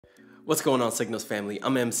What's going on, Signos family?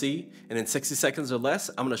 I'm MC, and in 60 seconds or less,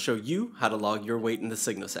 I'm going to show you how to log your weight in the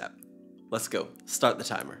Signos app. Let's go. Start the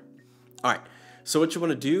timer. All right, so what you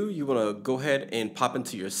want to do, you want to go ahead and pop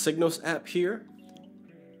into your Signos app here,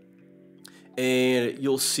 and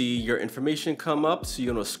you'll see your information come up. So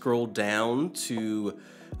you're going to scroll down to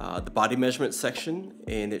the body measurement section,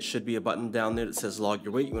 and it should be a button down there that says log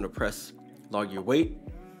your weight. You want to press log your weight.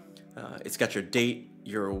 It's got your date,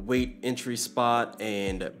 your weight entry spot,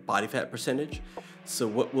 and body fat percentage. So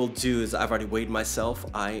what we'll do is, I've already weighed myself.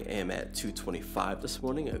 I am at 225 this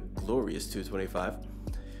morning, a glorious 225.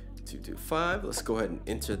 225, let's go ahead and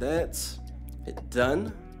enter that. Hit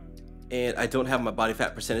done. And I don't have my body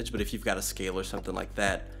fat percentage, but if you've got a scale or something like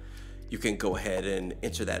that, you can go ahead and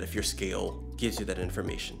enter that if your scale gives you that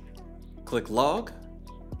information. Click log,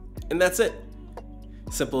 and that's it.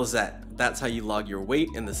 Simple as that. That's how you log your weight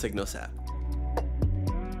in the Signos app.